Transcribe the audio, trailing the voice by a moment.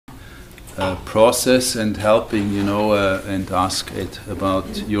process and helping, and ask Ed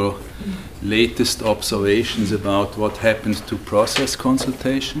about your latest observations about what happened to process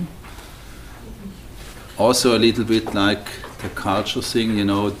consultation. Also a little bit like the culture thing,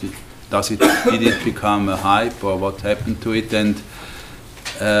 did it become a hype or what happened to it, and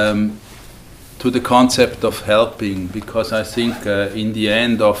to the concept of helping, because I think in the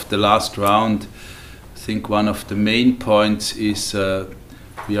end of the last round, I think one of the main points is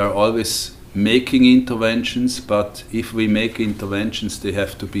we are always making interventions, but if we make interventions, they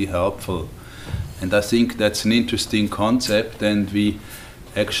have to be helpful. And I think that's an interesting concept, and we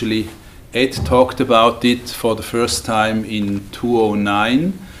actually, Ed talked about it for the first time in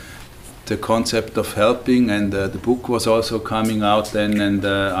 2009, the concept of helping, and the book was also coming out then, and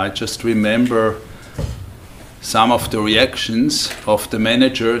I just remember some of the reactions of the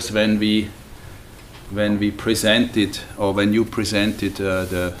managers when we presented, or when you presented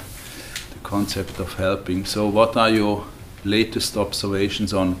the concept of helping. So what are your latest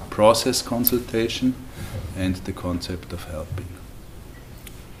observations on process consultation and the concept of helping?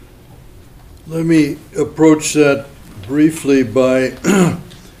 Let me approach that briefly by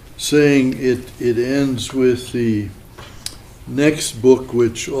saying it ends with the next book,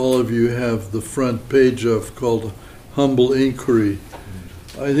 which all of you have the front page of, called Humble Inquiry.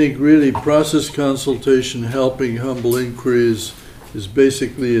 I think really process consultation, helping, humble inquiries is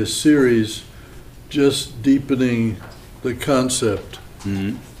basically a series just deepening the concept.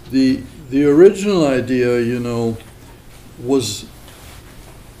 Mm-hmm. The original idea,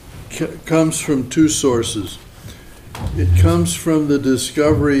 comes from two sources. It comes from the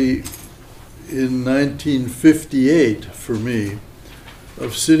discovery in 1958, for me,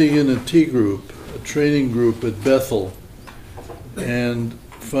 of sitting in a tea group, a training group at Bethel, and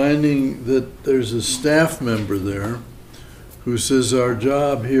finding that there's a staff member there who says our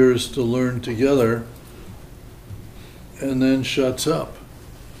job here is to learn together, and then shuts up.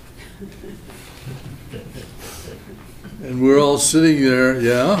 And we're all sitting there,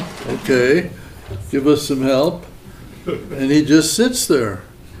 yeah, okay, give us some help. And he just sits there.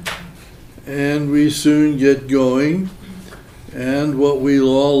 And we soon get going. And what we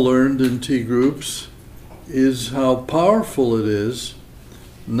all learned in tea groups is how powerful it is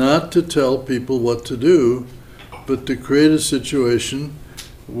not to tell people what to do, but to create a situation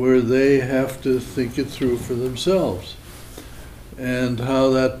where they have to think it through for themselves, and how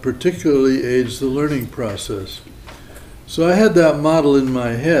that particularly aids the learning process. So I had that model in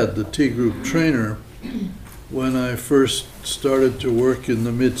my head, the tea group trainer, when I first started to work in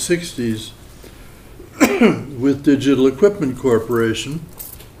the mid-60s with Digital Equipment Corporation,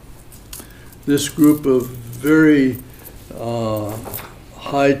 this group of very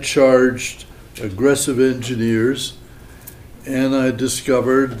high-charged, aggressive engineers, and I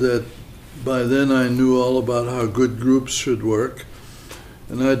discovered that by then I knew all about how good groups should work,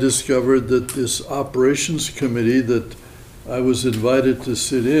 and I discovered that this operations committee that I was invited to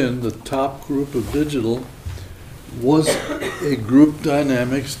sit in, the top group of digital, was a group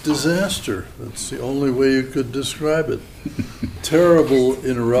dynamics disaster. That's the only way you could describe it. Terrible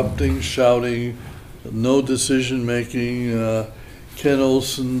interrupting, shouting, no decision making. Ken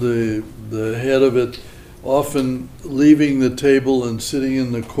Olson, the head of it, often leaving the table and sitting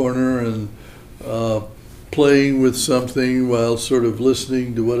in the corner and playing with something while sort of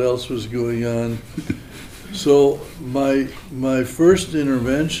listening to what else was going on. So my first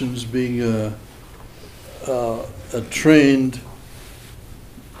interventions, being a trained,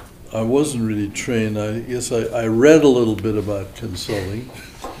 I wasn't really trained, I guess I read a little bit about consulting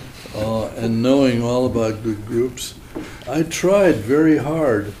and knowing all about good groups, I tried very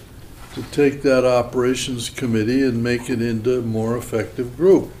hard to take that operations committee and make it into a more effective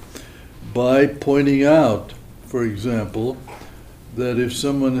group by pointing out, for example, that if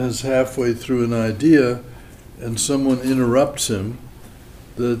someone is halfway through an idea and someone interrupts him,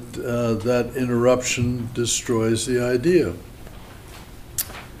 that that interruption destroys the idea.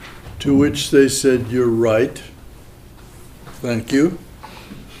 To which they said, "You're right. Thank you.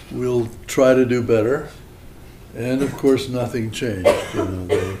 We'll try to do better." And of course, nothing changed.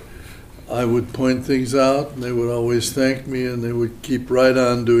 I would point things out, and they would always thank me, and they would keep right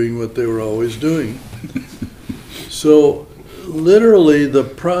on doing what they were always doing. So, literally, the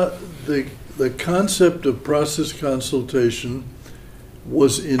concept of process consultation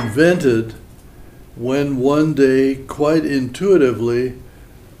was invented when one day, quite intuitively,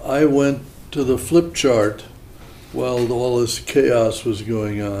 I went to the flip chart while all this chaos was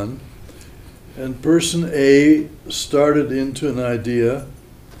going on, and person A started into an idea,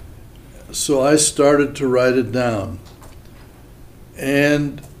 so I started to write it down.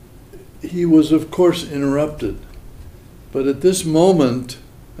 And he was, of course, interrupted. But at this moment,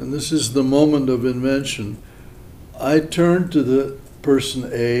 and this is the moment of invention, I turned to the person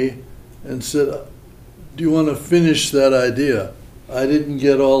A and said, do you want to finish that idea? I didn't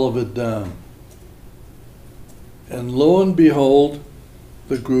get all of it down. And lo and behold,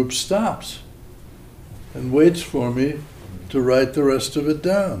 the group stops and waits for me to write the rest of it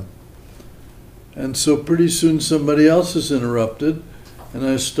down. And so pretty soon somebody else is interrupted, and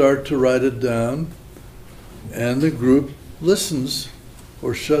I start to write it down, and the group listens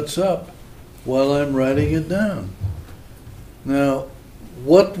or shuts up while I'm writing it down. Now,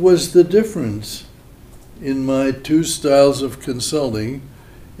 what was the difference in my two styles of consulting?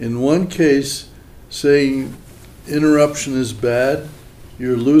 In one case, saying interruption is bad,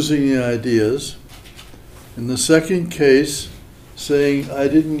 you're losing the ideas. In the second case, saying I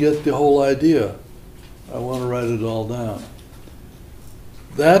didn't get the whole idea, I want to write it all down.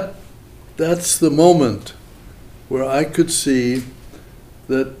 That's the moment where I could see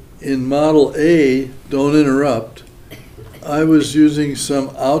that in model A, don't interrupt, I was using some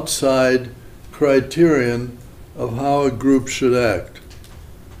outside criterion of how a group should act.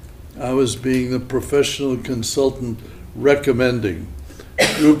 I was being the professional consultant recommending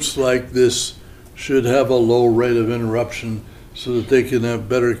groups like this should have a low rate of interruption so that they can have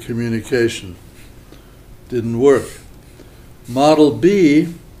better communication. Didn't work. Model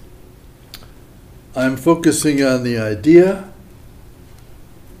B, I'm focusing on the idea,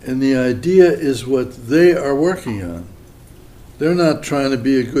 and the idea is what they are working on. They're not trying to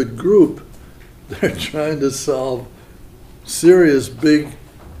be a good group. They're trying to solve serious, big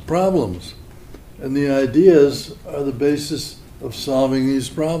problems. And the ideas are the basis of solving these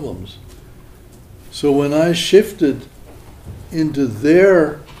problems. So when I shifted into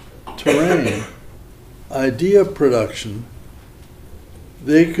their terrain, idea production,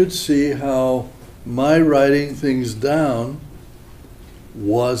 they could see how my writing things down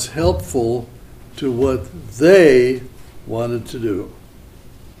was helpful to what they wanted to do.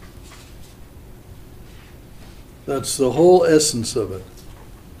 That's the whole essence of it.